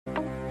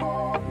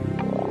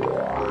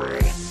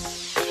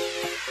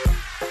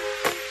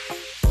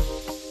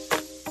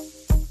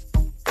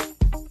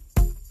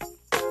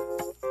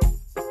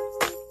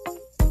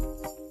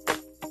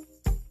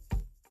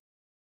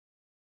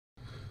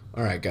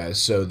All right, guys.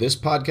 So this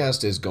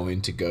podcast is going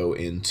to go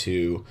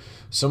into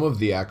some of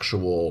the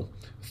actual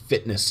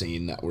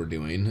fitnessing that we're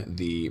doing,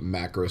 the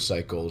macro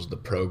cycles, the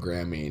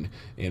programming,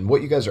 and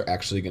what you guys are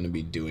actually going to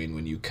be doing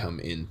when you come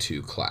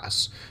into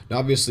class. Now,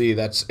 obviously,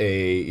 that's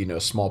a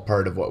small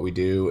part of what we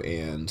do,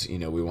 and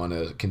we want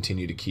to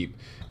continue to keep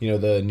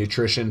the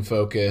nutrition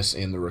focus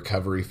and the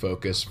recovery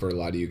focus for a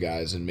lot of you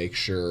guys, and make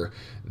sure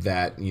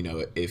that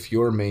if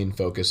your main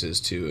focus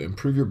is to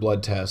improve your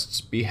blood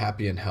tests, be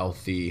happy and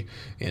healthy,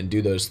 and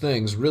do those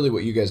things, really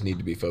what you guys need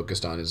to be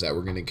focused on is that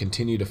we're going to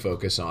continue to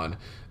focus on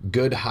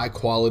good, high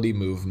quality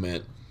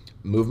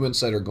movements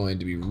that are going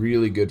to be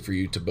really good for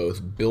you to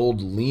both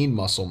build lean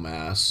muscle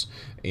mass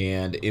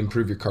and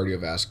improve your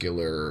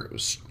cardiovascular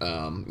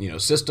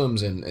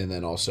systems, and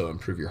then also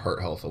improve your heart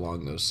health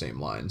along those same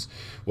lines.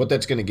 What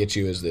that's going to get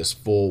you is this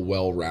full,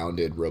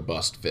 well-rounded,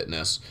 robust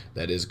fitness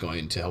that is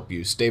going to help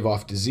you stave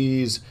off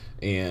disease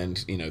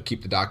and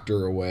keep the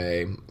doctor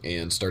away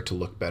and start to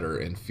look better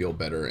and feel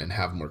better and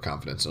have more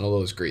confidence and all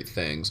those great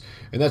things.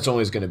 And that's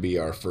always going to be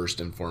our first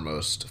and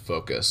foremost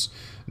focus.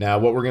 Now,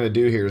 what we're going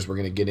to do here is we're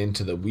going to get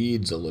into the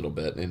weeds a little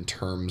bit in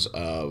terms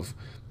of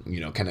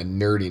kind of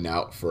nerding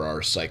out for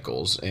our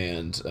cycles.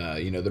 And,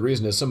 the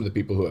reason is some of the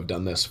people who have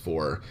done this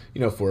for,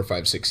 4 or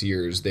 5, 6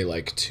 years, they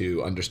like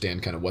to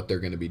understand kind of what they're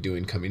going to be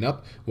doing coming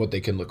up, what they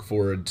can look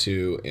forward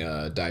to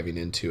diving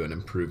into and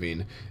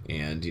improving,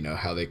 and,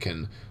 how they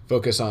can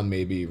focus on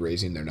maybe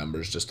raising their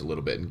numbers just a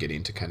little bit and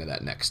getting to kind of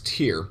that next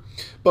tier.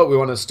 But we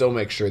want to still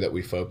make sure that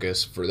we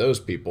focus for those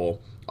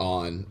people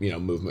on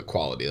movement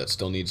quality. That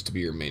still needs to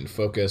be your main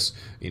focus.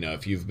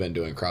 If you've been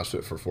doing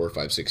CrossFit for 4 or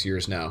 5, 6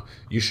 years now,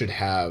 you should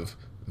have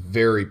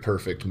very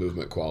perfect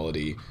movement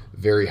quality,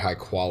 very high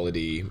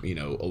quality,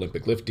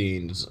 Olympic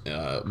liftings,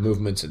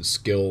 movements and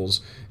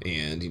skills,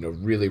 and,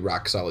 really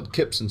rock solid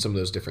kips and some of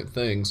those different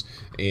things.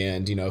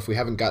 And, if we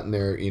haven't gotten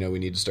there, we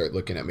need to start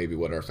looking at maybe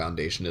what our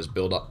foundation is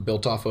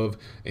built off of,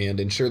 and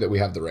ensure that we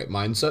have the right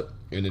mindset,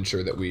 and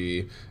ensure that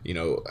we,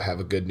 have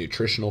a good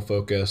nutritional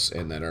focus,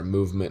 and that our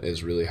movement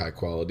is really high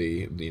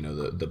quality,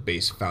 the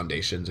base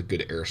foundations, a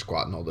good air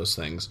squat and all those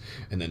things,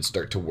 and then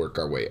start to work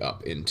our way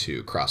up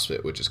into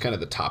CrossFit, which is kind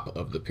of the top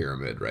of the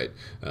pyramid, right?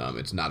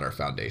 It's not our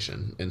foundation.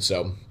 And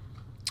so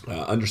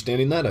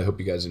understanding that, I hope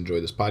you guys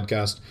enjoy this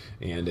podcast.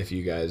 And if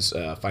you guys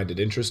find it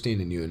interesting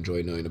and you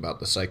enjoy knowing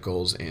about the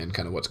cycles and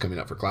kind of what's coming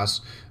up for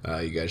class,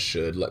 you guys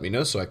should let me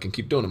know so I can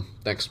keep doing them.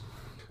 Thanks.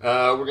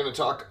 We're going to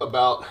talk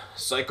about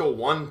cycle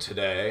 1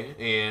 today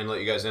and let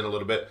you guys in a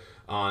little bit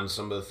on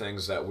some of the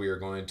things that we are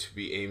going to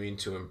be aiming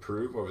to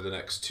improve over the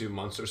next 2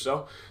 months or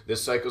so.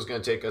 This cycle is going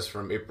to take us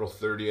from April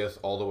 30th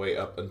all the way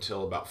up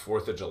until about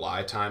 4th of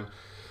July time.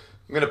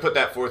 I'm going to put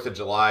that 4th of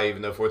July,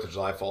 even though 4th of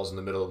July falls in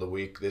the middle of the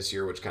week this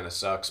year, which kind of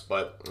sucks,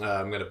 but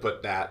I'm going to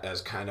put that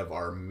as kind of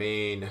our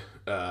main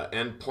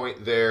end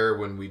point there.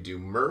 When we do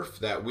Murph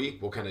that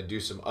week, we'll kind of do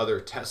some other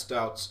test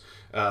outs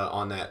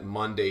on that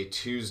Monday,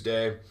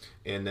 Tuesday,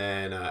 and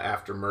then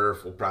after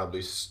Murph, we'll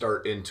probably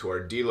start into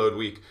our deload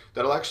week.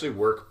 That'll actually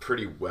work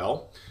pretty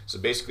well. So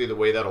basically the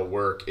way that'll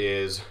work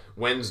is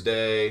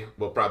Wednesday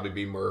will probably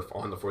be Murph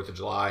on the 4th of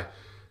July.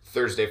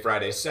 Thursday,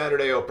 Friday,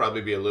 Saturday will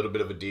probably be a little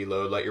bit of a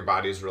deload. Let your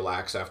bodies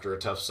relax after a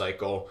tough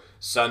cycle.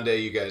 Sunday,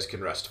 you guys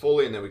can rest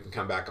fully, and then we can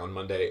come back on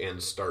Monday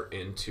and start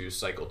into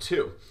cycle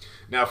 2.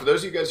 Now, for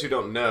those of you guys who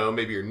don't know,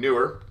 maybe you're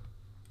newer,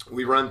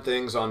 we run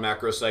things on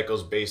macro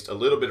cycles based a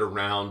little bit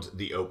around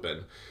the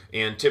open.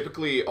 And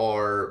typically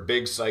our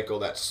big cycle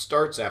that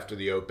starts after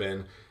the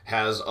open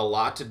has a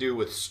lot to do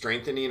with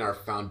strengthening our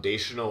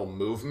foundational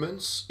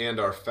movements and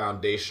our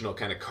foundational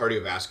kind of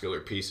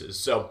cardiovascular pieces.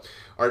 So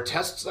our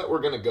tests that we're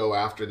going to go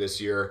after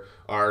this year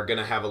are going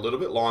to have a little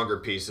bit longer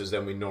pieces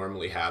than we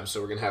normally have.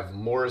 So we're going to have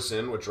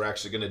Morrison, which we're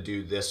actually going to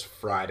do this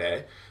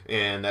Friday,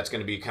 and that's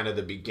going to be kind of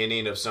the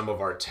beginning of some of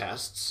our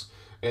tests.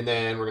 And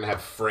then we're going to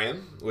have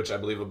Fran, which I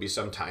believe will be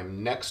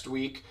sometime next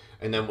week.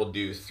 And then we'll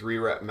do 3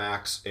 rep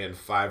max and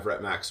 5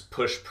 rep max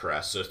push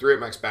press. So 3 rep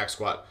max back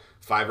squat,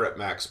 5 rep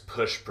max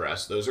push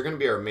press. Those are going to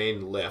be our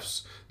main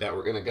lifts that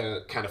we're going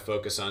to kind of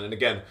focus on. And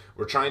again,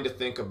 we're trying to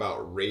think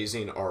about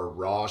raising our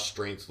raw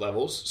strength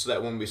levels so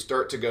that when we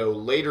start to go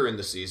later in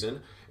the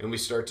season and we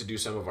start to do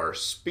some of our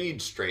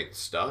speed strength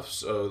stuff,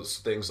 so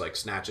things like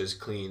snatches,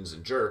 cleans,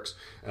 and jerks,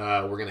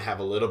 we're going to have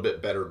a little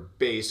bit better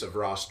base of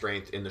raw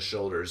strength in the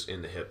shoulders,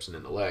 in the hips, and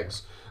in the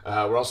legs.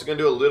 We're also going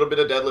to do a little bit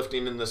of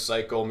deadlifting in this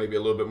cycle, maybe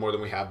a little bit more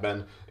than we have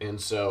been.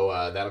 And so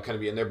that'll kind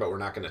of be in there, but we're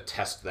not going to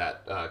test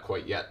that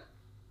quite yet.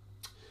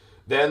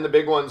 Then the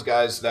big ones,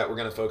 guys, that we're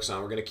going to focus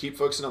on, we're going to keep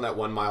focusing on that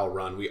 1 mile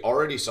run. We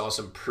already saw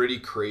some pretty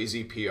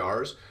crazy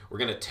PRs. We're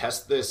going to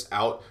test this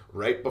out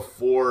right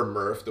before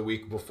Murph, the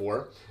week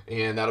before,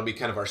 and that'll be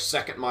kind of our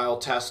 2nd mile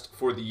test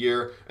for the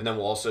year, and then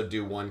we'll also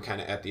do one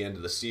kind of at the end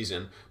of the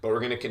season. But we're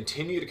going to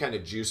continue to kind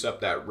of juice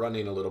up that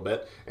running a little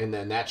bit, and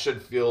then that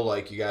should feel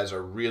like you guys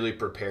are really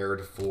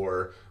prepared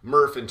for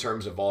Murph in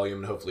terms of volume,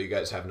 and hopefully you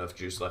guys have enough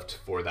juice left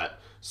for that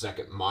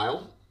 2nd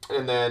mile.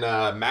 And then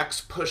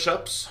max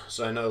push-ups.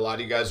 So I know a lot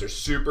of you guys are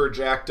super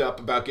jacked up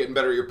about getting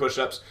better at your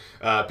push-ups.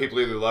 People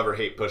either love or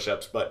hate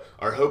push-ups, but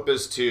our hope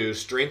is to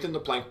strengthen the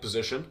plank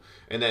position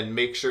and then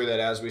make sure that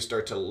as we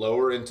start to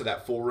lower into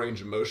that full range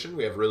of motion,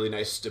 we have really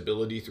nice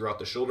stability throughout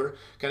the shoulder.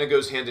 Kind of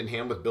goes hand in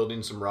hand with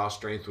building some raw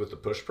strength with the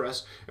push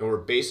press. And we're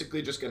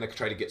basically just going to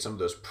try to get some of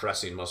those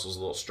pressing muscles a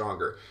little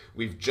stronger.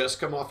 We've just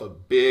come off a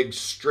big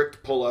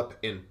strict pull-up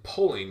and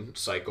pulling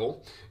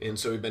cycle. And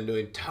so we've been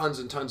doing tons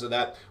and tons of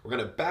that. We're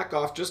going to back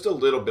off just a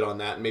little bit on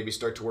that and maybe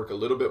start to work a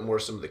little bit more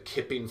some of the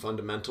kipping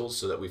fundamentals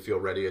so that we feel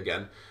ready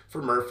again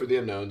for Murph, for the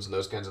unknowns and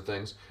those kinds of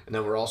things. And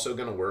then we're also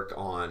going to work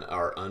on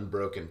our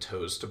unbroken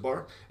toes to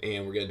bar,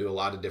 and we're going to do a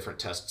lot of different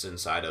tests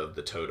inside of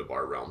the toe to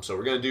bar realm. So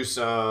we're going to do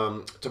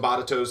some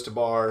Tabata toes to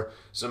bar,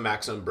 some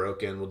max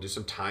unbroken. We'll do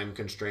some time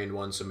constrained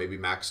ones, so maybe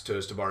max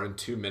toes to bar in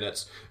 2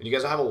 minutes. And you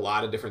guys have a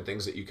lot of different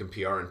things that you can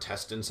PR and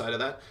test inside of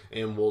that,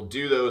 and we'll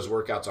do those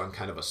workouts on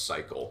kind of a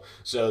cycle.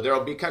 So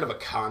there'll be kind of a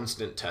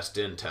constant test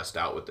in, test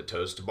out with the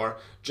toes to bar,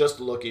 just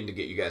looking to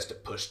get you guys to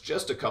push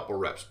just a couple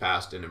reps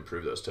past and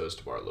improve those toes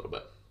to bar a little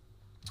bit.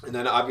 And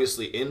then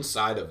obviously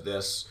inside of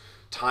this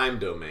time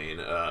domain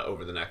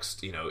over the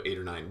next 8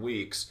 or 9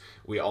 weeks,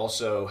 we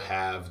also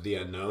have the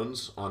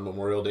unknowns on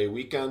Memorial Day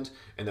weekend,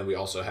 and then we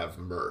also have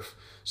Murph.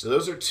 So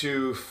those are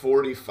two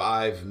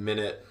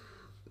 45-minute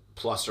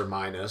plus or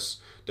minus,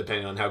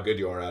 depending on how good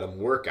you are at them,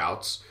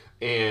 workouts.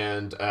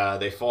 And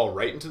they fall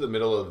right into the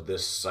middle of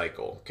this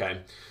cycle, okay?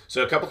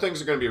 So a couple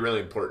things are going to be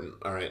really important,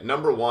 all right?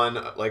 Number one,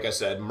 like I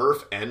said,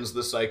 Murph ends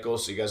the cycle,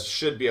 so you guys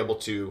should be able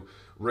to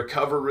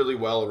recover really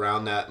well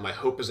around that. My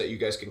hope is that you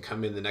guys can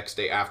come in the next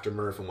day after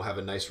Murph and we'll have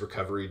a nice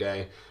recovery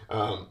day.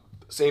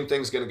 Same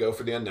thing's going to go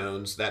for the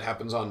unknowns. That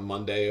happens on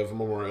Monday of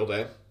Memorial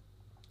Day.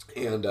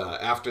 And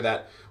after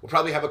that, we'll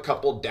probably have a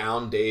couple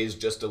down days,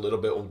 just a little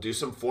bit. We'll do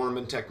some form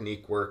and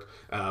technique work,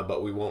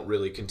 but we won't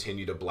really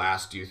continue to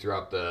blast you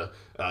throughout the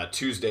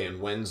Tuesday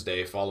and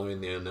Wednesday following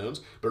the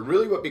unknowns. But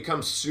really what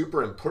becomes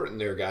super important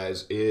there,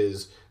 guys,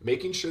 is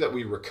making sure that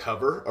we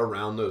recover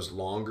around those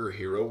longer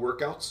hero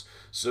workouts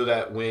so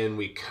that when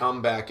we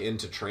come back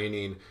into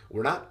training,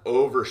 we're not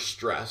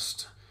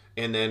overstressed,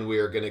 and then we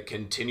are going to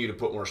continue to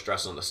put more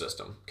stress on the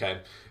system,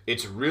 okay?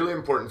 It's really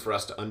important for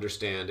us to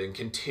understand and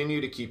continue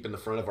to keep in the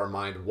front of our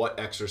mind what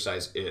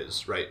exercise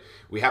is, right?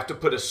 We have to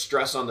put a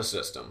stress on the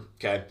system,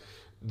 okay?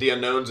 The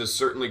unknowns is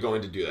certainly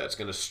going to do that. It's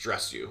going to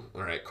stress you,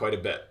 all right, quite a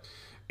bit.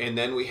 And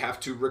then we have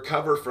to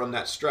recover from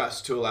that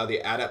stress to allow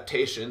the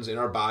adaptations in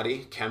our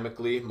body,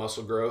 chemically,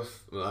 muscle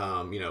growth,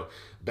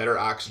 better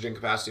oxygen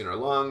capacity in our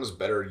lungs,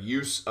 better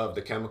use of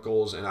the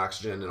chemicals and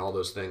oxygen and all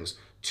those things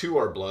to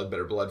our blood,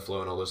 better blood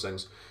flow and all those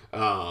things.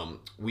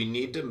 We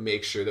need to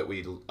make sure that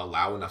we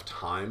allow enough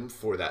time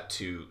for that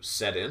to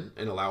set in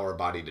and allow our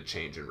body to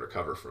change and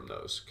recover from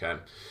those, okay?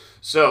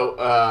 So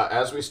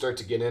as we start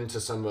to get into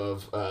some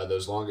of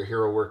those longer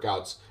hero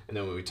workouts, and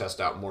then when we test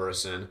out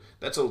Morrison,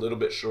 that's a little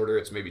bit shorter.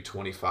 It's maybe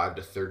 25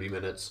 to 30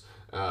 minutes.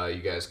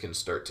 You guys can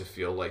start to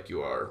feel like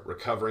you are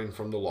recovering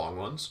from the long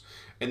ones.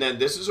 And then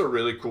this is a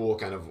really cool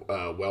kind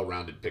of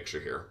well-rounded picture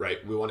here,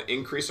 right? We want to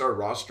increase our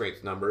raw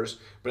strength numbers,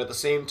 but at the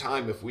same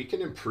time, if we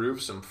can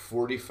improve some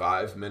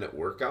 45-minute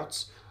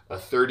workouts, a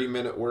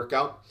 30-minute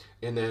workout,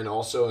 and then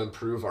also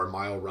improve our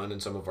mile run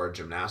and some of our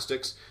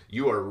gymnastics,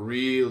 you are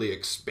really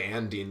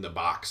expanding the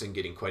box and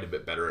getting quite a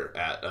bit better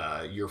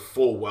at your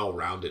full,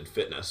 well-rounded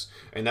fitness.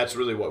 And that's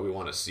really what we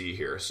want to see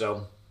here.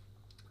 So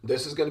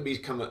this is going to be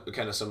kind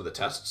of some of the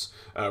tests.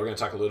 We're going to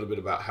talk a little bit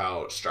about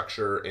how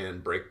structure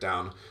and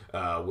breakdown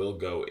will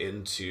go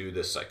into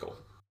this cycle.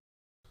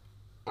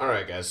 All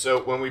right, guys,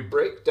 so when we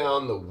break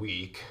down the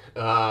week,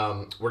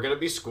 we're going to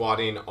be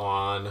squatting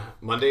on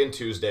Monday and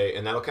Tuesday,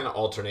 and that'll kind of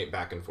alternate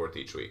back and forth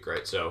each week,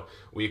 right? So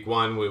week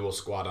 1, we will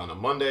squat on a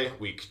Monday.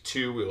 Week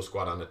 2, we will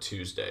squat on a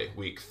Tuesday.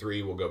 Week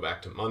 3, we'll go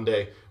back to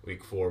Monday.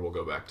 Week 4, we'll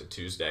go back to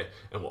Tuesday,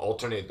 and we'll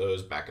alternate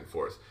those back and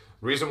forth.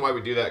 Reason why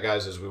we do that,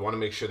 guys, is we want to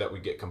make sure that we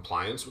get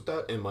compliance with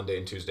that, and Monday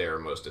and Tuesday are our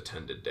most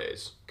attended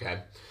days,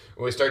 okay?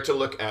 When we start to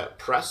look at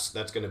press,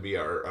 that's going to be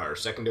our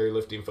secondary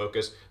lifting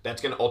focus.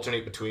 That's going to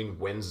alternate between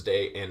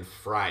Wednesday and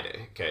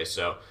Friday, okay?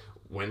 So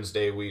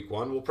Wednesday week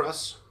 1 we'll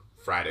press,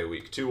 Friday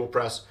week 2 we'll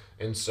press,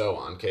 and so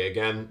on, okay?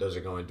 Again, those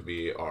are going to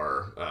be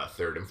our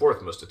 3rd and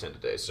 4th most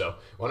attended days. So I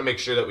want to make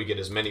sure that we get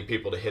as many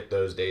people to hit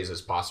those days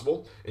as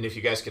possible. And if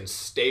you guys can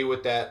stay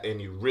with that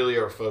and you really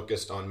are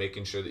focused on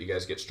making sure that you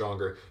guys get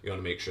stronger, you want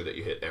to make sure that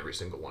you hit every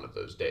single one of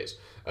those days.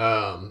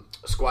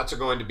 Squats are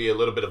going to be a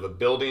little bit of a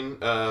building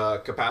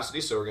capacity.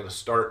 So we're going to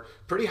start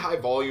pretty high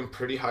volume,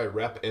 pretty high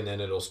rep, and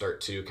then it'll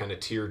start to kind of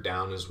tier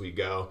down as we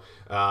go.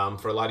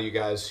 For a lot of you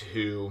guys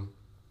who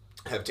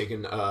have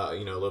taken a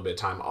little bit of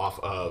time off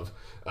of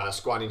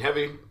squatting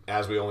heavy,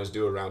 as we always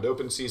do around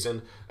open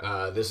season,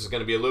 this is going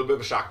to be a little bit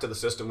of a shock to the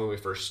system when we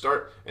first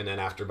start, and then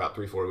after about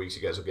 3-4 weeks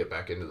you guys will get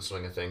back into the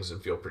swing of things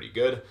and feel pretty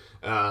good,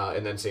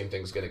 and then same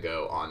thing's going to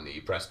go on the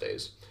press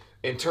days.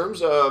 In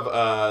terms of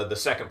the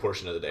second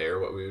portion of the day, or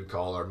what we would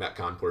call our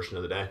Metcon portion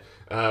of the day,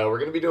 we're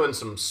going to be doing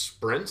some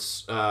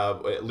sprints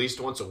at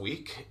least once a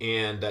week,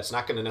 and that's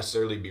not going to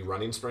necessarily be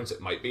running sprints. It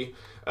might be,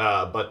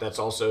 but that's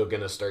also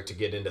going to start to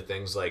get into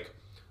things like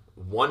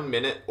 1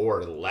 minute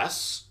or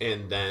less,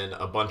 and then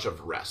a bunch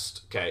of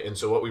rest. Okay, and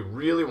so what we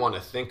really want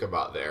to think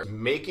about there is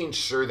making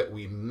sure that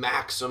we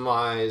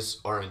maximize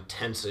our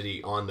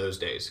intensity on those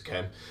days.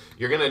 Okay,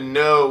 you're going to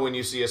know when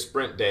you see a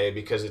sprint day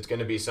because it's going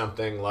to be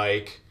something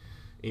like,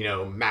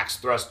 max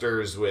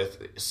thrusters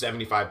with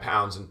 75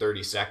 pounds in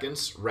 30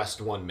 seconds,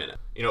 rest 1 minute.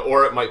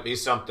 Or it might be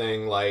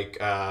something like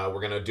we're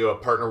going to do a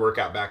partner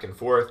workout back and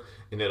forth,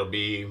 and it'll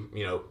be,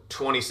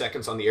 20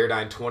 seconds on the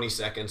Airdyne, 20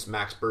 seconds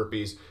max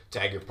burpees,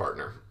 tag your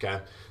partner,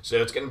 okay?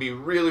 So it's going to be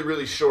really,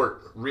 really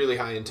short, really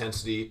high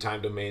intensity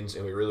time domains,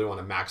 and we really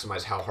want to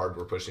maximize how hard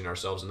we're pushing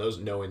ourselves in those,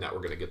 knowing that we're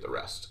going to get the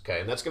rest,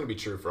 okay? And that's going to be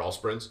true for all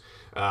sprints,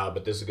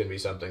 but this is going to be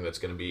something that's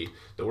going to be,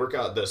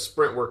 the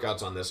sprint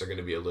workouts on this are going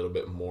to be a little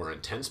bit more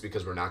intense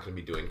because we're not going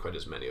to be doing quite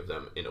as many of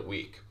them in a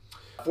week.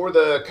 For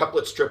the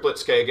couplets,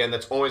 triplets, okay, again,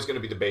 that's always going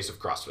to be the base of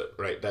CrossFit,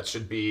 right? That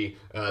should be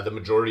the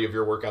majority of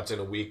your workouts in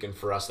a week, and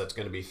for us, that's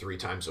going to be 3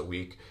 times a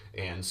week.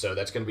 And so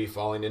that's going to be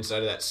falling inside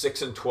of that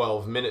 6 and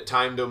 12 minute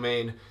time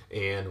domain,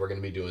 and we're going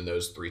to be doing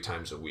those 3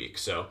 times a week.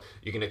 So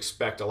you can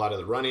expect a lot of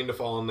the running to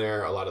fall in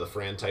there, a lot of the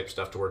Fran type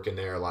stuff to work in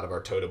there, a lot of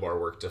our toe to bar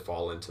work to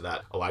fall into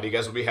that. A lot of you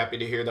guys will be happy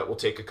to hear that we'll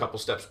take a couple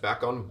steps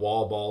back on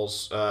wall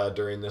balls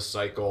during this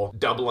cycle.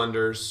 Double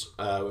unders,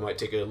 we might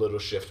take a little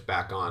shift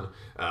back on.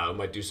 We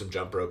might do some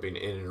jump roping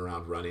in and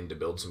around running to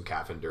build some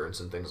calf endurance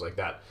and things like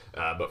that.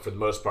 But for the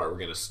most part, we're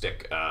going to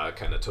stick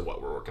kind of to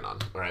what we're working on.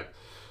 All right.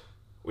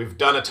 We've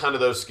done a ton of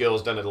those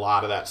skills, done a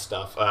lot of that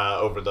stuff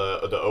over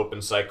the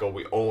open cycle.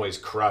 We always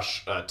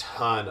crush a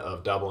ton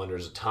of double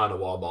unders, a ton of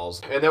wall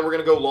balls. And then we're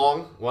going to go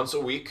long once a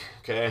week,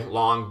 okay?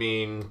 Long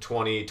being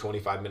 20,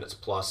 25 minutes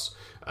plus,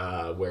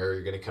 where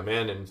you're going to come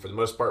in, and for the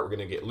most part, we're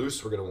going to get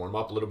loose. We're going to warm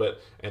up a little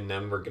bit, and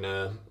then we're going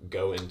to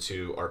go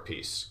into our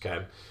piece,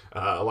 okay?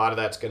 A lot of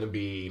that's going to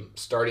be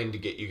starting to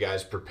get you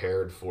guys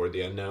prepared for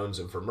the unknowns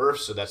and for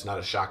Murphs, so that's not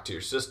a shock to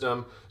your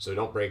system, so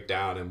don't break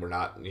down and we're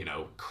not,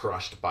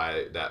 crushed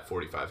by that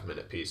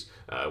 45-minute piece.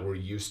 We're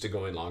used to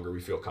going longer. We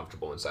feel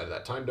comfortable inside of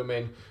that time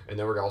domain, and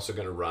then we're also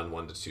going to run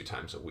 1 to 2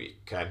 times a week,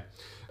 okay?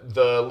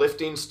 The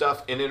lifting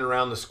stuff in and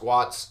around the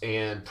squats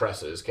and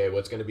presses, okay?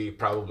 What's going to be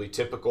probably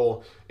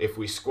typical, if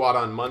we squat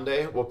on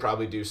Monday, we'll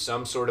probably do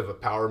some sort of a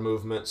power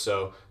movement.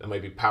 So that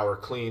might be power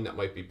clean, that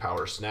might be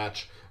power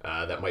snatch,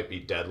 that might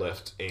be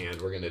deadlift,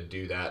 and we're going to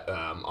do that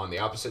on the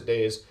opposite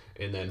days.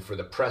 And then for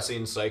the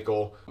pressing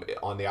cycle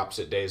on the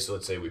opposite days, so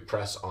let's say we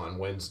press on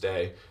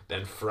Wednesday,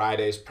 then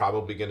Friday's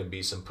probably going to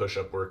be some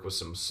push-up work with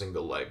some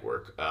single leg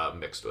work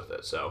mixed with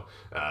it. So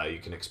you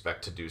can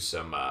expect to do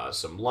some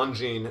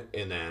lunging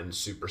and then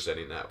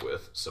supersetting that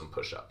with some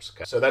push-ups.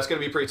 Okay? So that's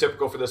going to be pretty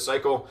typical for this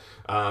cycle.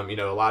 A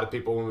lot of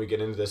people, when we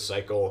get into this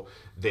cycle,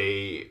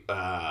 they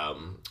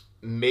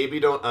maybe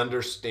don't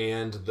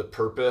understand the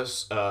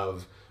purpose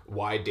of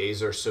why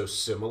days are so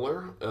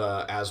similar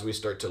as we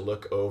start to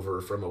look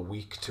over from a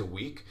week to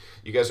week.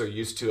 You guys are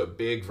used to a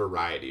big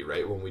variety,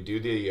 right? When we do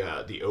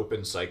the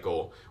open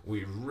cycle,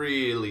 we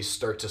really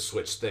start to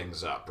switch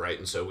things up, right?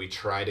 And so we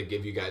try to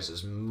give you guys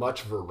as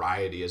much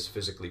variety as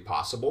physically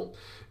possible,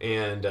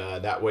 and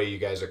that way you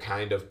guys are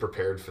kind of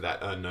prepared for that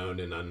unknown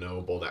and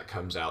unknowable that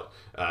comes out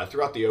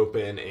throughout the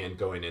open and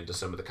going into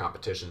some of the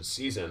competition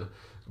season.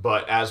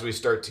 But as we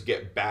start to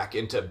get back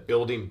into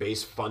building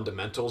base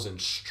fundamentals and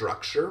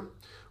structure,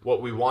 what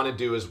we want to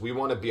do is we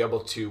want to be able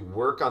to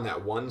work on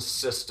that one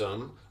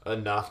system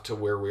enough to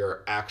where we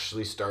are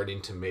actually starting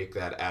to make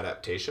that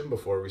adaptation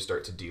before we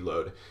start to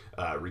deload,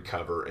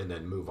 recover, and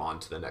then move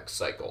on to the next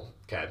cycle,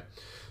 okay?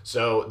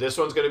 So this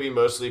one's going to be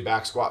mostly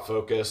back squat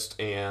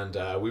focused, and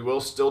we will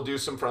still do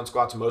some front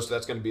squats. Most of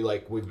that's going to be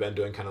like we've been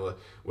doing, kind of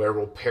where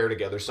we'll pair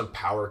together some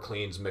power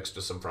cleans mixed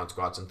with some front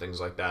squats and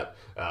things like that.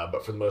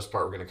 But for the most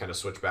part, we're going to kind of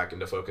switch back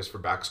into focus for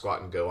back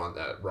squat and go on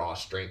that raw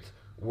strength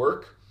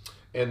work.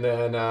 And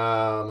then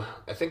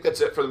I think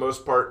that's it for the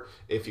most part.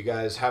 If you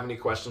guys have any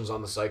questions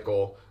on the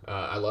cycle,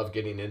 I love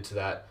getting into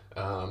that.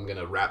 I'm going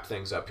to wrap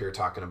things up here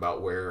talking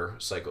about where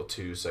cycle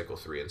 2, cycle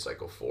 3, and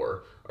cycle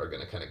 4 are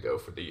going to kind of go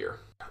for the year.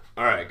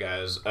 All right,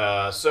 guys.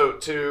 So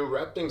to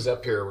wrap things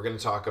up here, we're going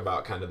to talk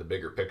about kind of the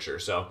bigger picture.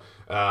 So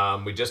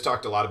we just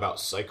talked a lot about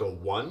cycle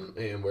 1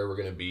 and where we're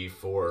going to be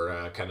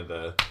for kind of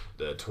the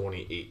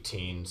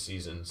 2018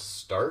 season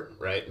start,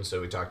 right? And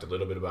so we talked a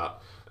little bit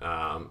about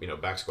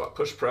back squat,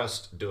 push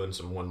press, doing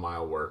some 1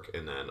 mile work,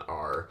 and then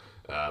our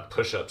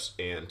push-ups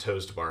and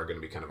toes to bar are going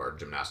to be kind of our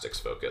gymnastics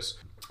focus.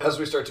 As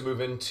we start to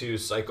move into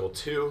cycle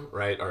 2,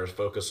 right, our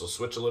focus will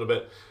switch a little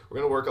bit. We're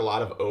going to work a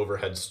lot of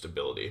overhead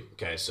stability.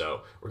 Okay,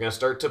 so we're going to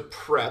start to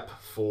prep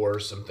for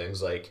some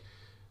things like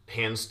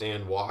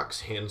handstand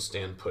walks,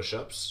 handstand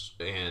push-ups,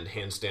 and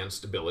handstand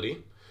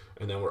stability.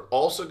 And then we're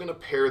also going to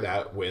pair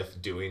that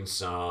with doing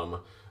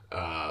some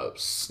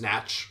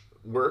snatch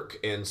work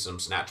and some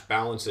snatch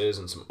balances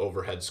and some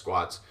overhead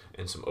squats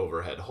and some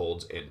overhead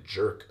holds and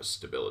jerk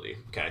stability.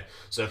 Okay,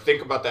 so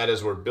think about that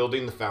as we're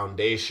building the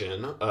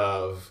foundation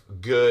of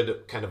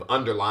good kind of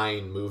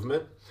underlying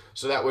movement.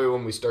 So that way,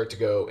 when we start to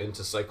go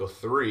into cycle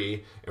 3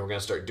 and we're going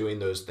to start doing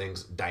those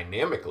things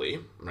dynamically,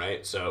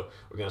 right? So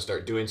we're going to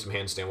start doing some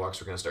handstand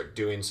walks. We're going to start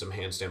doing some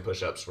handstand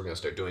push-ups. We're going to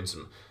start doing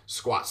some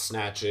squat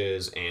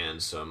snatches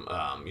and some,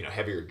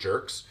 heavier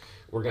jerks.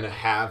 We're going to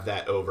have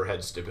that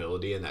overhead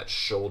stability, and that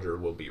shoulder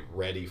will be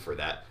ready for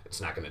that.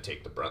 It's not going to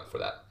take the brunt for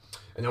that.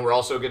 And then we're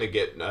also going to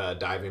get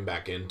diving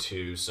back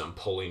into some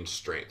pulling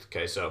strength.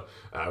 Okay, so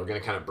we're going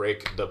to kind of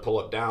break the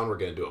pull-up down. We're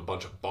going to do a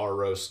bunch of bar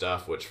row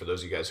stuff, which for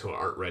those of you guys who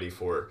aren't ready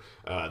for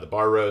the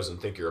bar rows and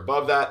think you're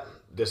above that,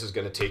 this is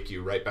going to take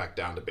you right back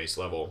down to base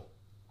level.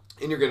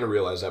 And you're going to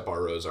realize that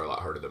bar rows are a lot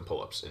harder than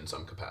pull-ups in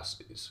some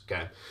capacities,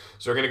 okay?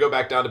 So we're going to go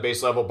back down to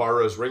base level, bar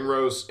rows, ring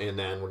rows, and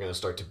then we're going to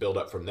start to build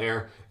up from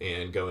there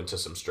and go into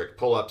some strict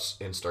pull-ups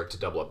and start to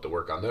double up the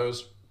work on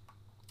those.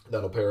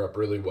 That'll pair up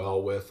really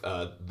well with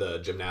the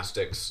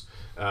gymnastics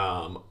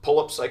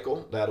pull-up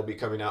cycle that'll be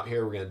coming out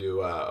here. We're going to do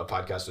a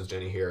podcast with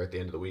Jenny here at the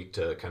end of the week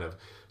to kind of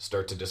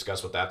start to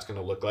discuss what that's going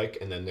to look like.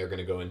 And then they're going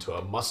to go into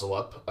a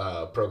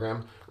muscle-up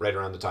program right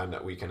around the time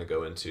that we kind of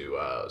go into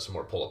some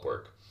more pull-up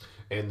work.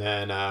 And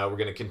then we're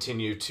going to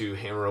continue to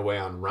hammer away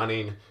on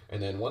running. And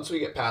then once we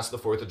get past the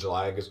 4th of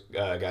July,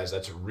 guys,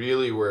 that's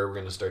really where we're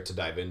going to start to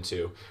dive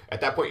into.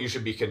 At that point, you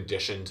should be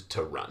conditioned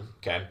to run,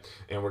 okay?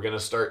 And we're going to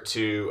start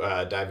to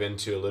dive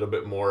into a little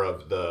bit more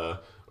of the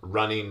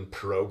running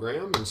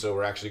program. And so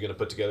we're actually going to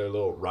put together a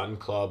little run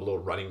club, a little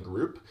running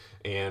group,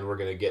 and we're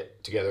going to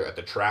get together at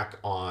the track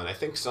on, I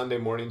think Sunday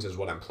mornings is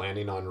what I'm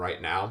planning on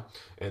right now.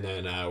 And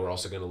then we're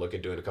also going to look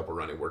at doing a couple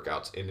running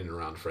workouts in and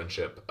around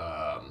Friendship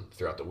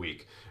throughout the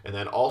week. And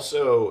then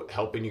also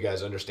helping you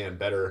guys understand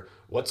better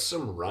what's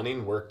some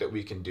running work that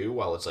we can do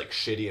while it's like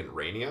shitty and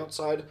rainy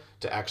outside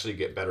to actually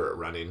get better at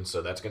running.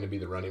 So that's going to be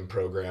the running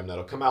program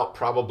that'll come out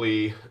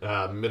probably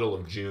middle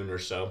of June or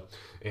so.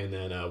 And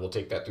then we'll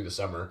take that through the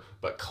summer.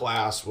 But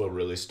class will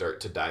really start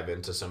to dive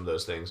into some of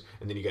those things.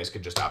 And then you guys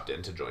could just opt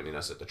into joining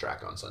us at the track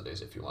on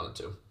Sundays if you wanted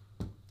to.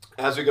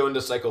 As we go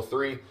into cycle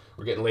 3,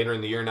 we're getting later in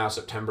the year now,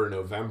 September,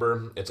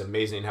 November. It's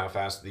amazing how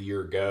fast the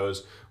year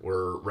goes.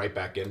 We're right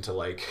back into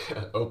like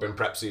open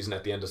prep season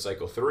at the end of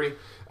cycle 3.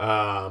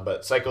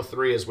 But cycle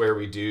 3 is where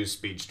we do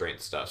speed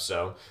strength stuff.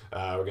 So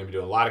we're going to be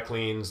doing a lot of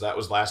cleans. That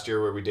was last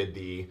year where we did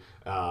the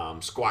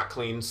squat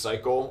clean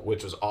cycle,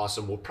 which was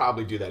awesome. We'll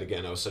probably do that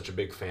again. I was such a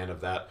big fan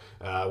of that,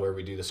 where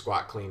we do the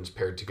squat cleans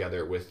paired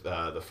together with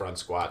the front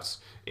squats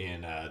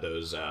in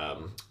those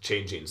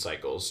changing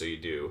cycles. So you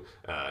do,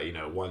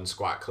 one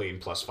squat clean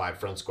plus 5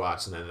 front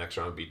squats, and then the next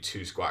round would be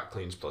 2 squat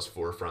cleans plus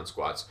 4 front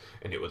squats,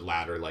 and it would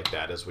ladder like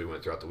that as we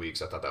went throughout the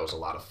weeks. I thought that was a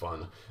lot of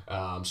fun.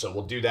 So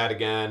we'll do that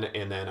again,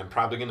 and then I'm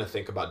probably going to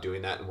think about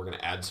doing that, and we're going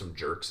to add some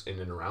jerks in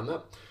and around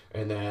that.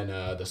 And then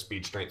the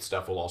speed strength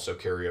stuff will also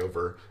carry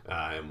over,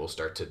 and we'll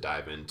start to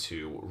dive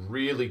into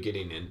really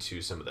getting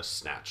into some of the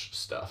snatch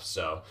stuff.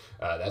 So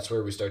that's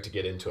where we start to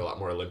get into a lot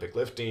more Olympic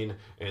lifting,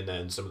 and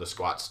then some of the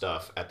squat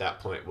stuff at that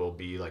point will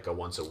be like a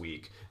once a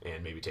week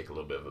and maybe take a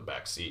little bit of a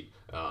back seat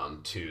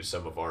to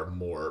some of our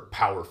more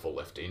powerful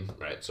lifting,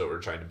 right? So we're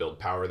trying to build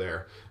power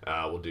there.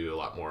 We'll do a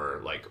lot more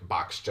like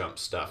box jump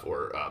stuff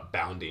or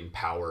bounding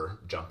power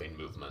jumping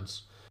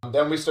movements.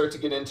 Then we start to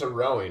get into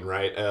rowing,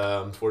 right?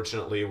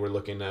 Unfortunately, we're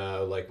looking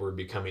like we're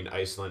becoming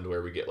Iceland,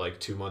 where we get like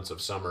 2 months of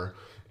summer.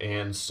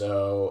 And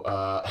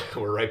so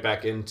we're right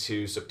back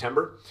into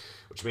September,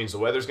 which means the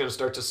weather's going to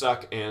start to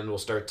suck, and we'll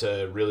start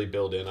to really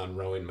build in on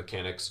rowing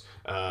mechanics.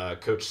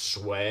 Coach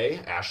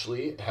Sway,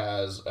 Ashley,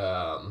 has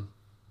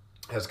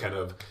kind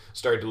of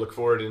started to look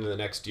forward into the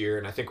next year,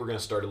 and I think we're going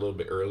to start a little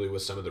bit early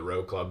with some of the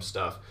row club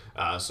stuff,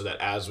 so that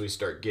as we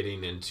start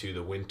getting into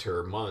the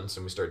winter months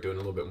and we start doing a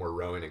little bit more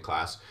rowing in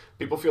class,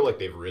 people feel like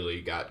they've really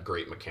got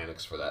great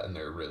mechanics for that, and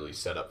they're really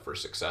set up for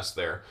success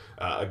there.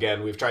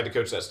 Again, we've tried to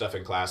coach that stuff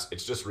in class.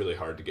 It's just really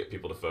hard to get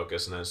people to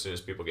focus, and then as soon as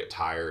people get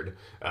tired,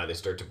 they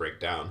start to break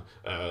down.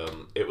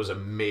 It was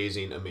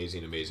amazing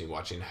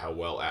watching how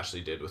well Ashley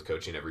did with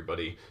coaching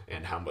everybody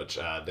and how much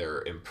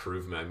their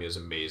improvement, is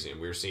amazing.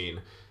 We were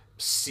seeing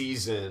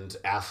seasoned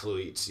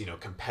athletes,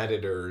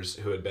 competitors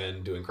who had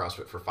been doing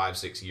CrossFit for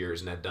 5-6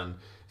 years and had done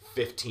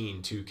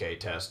 15 2K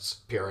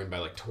tests, PRing by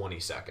like 20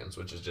 seconds,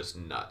 which is just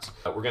nuts.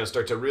 We're going to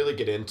start to really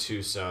get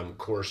into some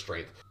core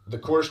strength. The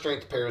core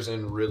strength pairs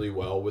in really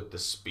well with the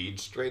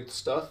speed strength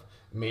stuff,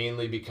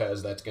 mainly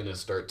because that's going to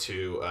start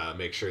to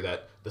make sure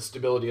that the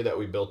stability that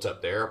we built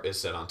up there is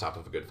set on top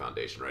of a good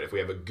foundation, right? If we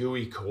have a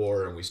gooey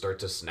core and we start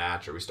to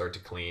snatch or we start to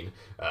clean,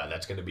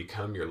 that's going to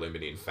become your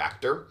limiting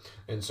factor.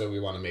 And so we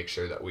want to make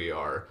sure that we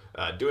are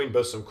doing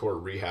both some core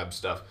rehab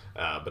stuff,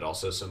 but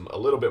also some a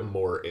little bit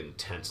more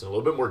intense and a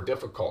little bit more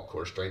difficult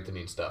core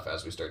strengthening stuff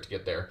as we start to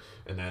get there.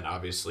 And then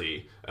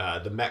obviously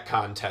the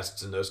Metcon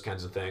tests and those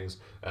kinds of things,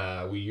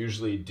 we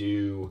usually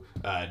do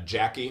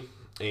Jackie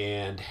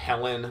and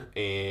Helen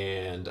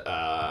and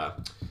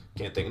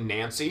can't think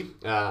Nancy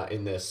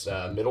in this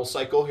middle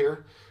cycle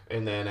here.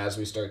 And then as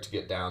we start to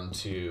get down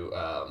to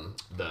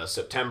the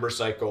September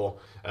cycle,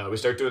 we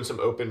start doing some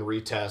open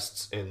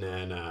retests, and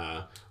then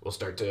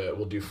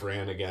we'll do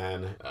Fran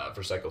again.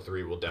 For cycle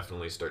 3, we'll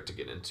definitely start to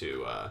get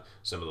into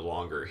some of the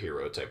longer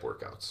hero type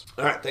workouts.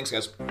 All right, thanks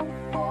guys.